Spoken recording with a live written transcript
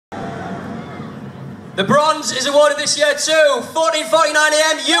The bronze is awarded this year to 14:49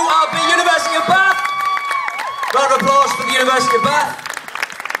 AM, URB, University of Bath. Round of applause for the University of Bath.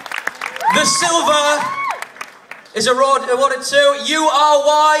 The silver is awarded to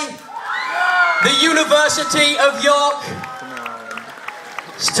URY, the University of York.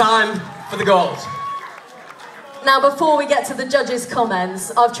 It's time for the gold. Now, before we get to the judges'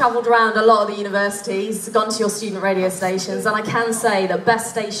 comments, I've travelled around a lot of the universities, gone to your student radio stations, and I can say that Best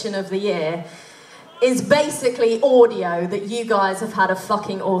Station of the Year is basically audio that you guys have had a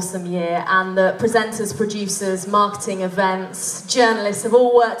fucking awesome year, and the presenters, producers, marketing, events, journalists have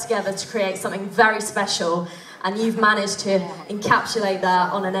all worked together to create something very special, and you've managed to encapsulate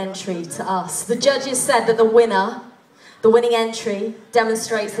that on an entry to us. The judges said that the winning entry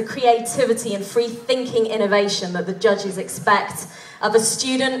demonstrates the creativity and free-thinking innovation that the judges expect of a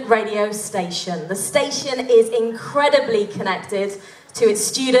student radio station. The station is incredibly connected to its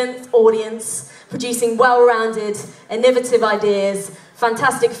student audience, producing well-rounded, innovative ideas,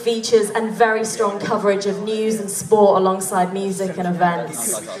 fantastic features, and very strong coverage of news and sport alongside music and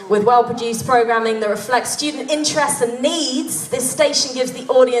events. With well-produced programming that reflects student interests and needs, this station gives the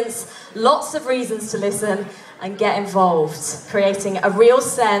audience lots of reasons to listen and get involved, creating a real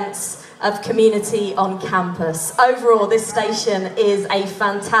sense of community on campus. Overall, this station is a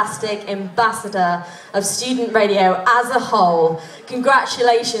fantastic ambassador of student radio as a whole.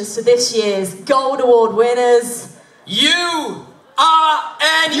 Congratulations to this year's Gold Award winners. URN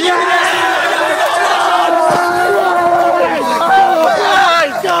University!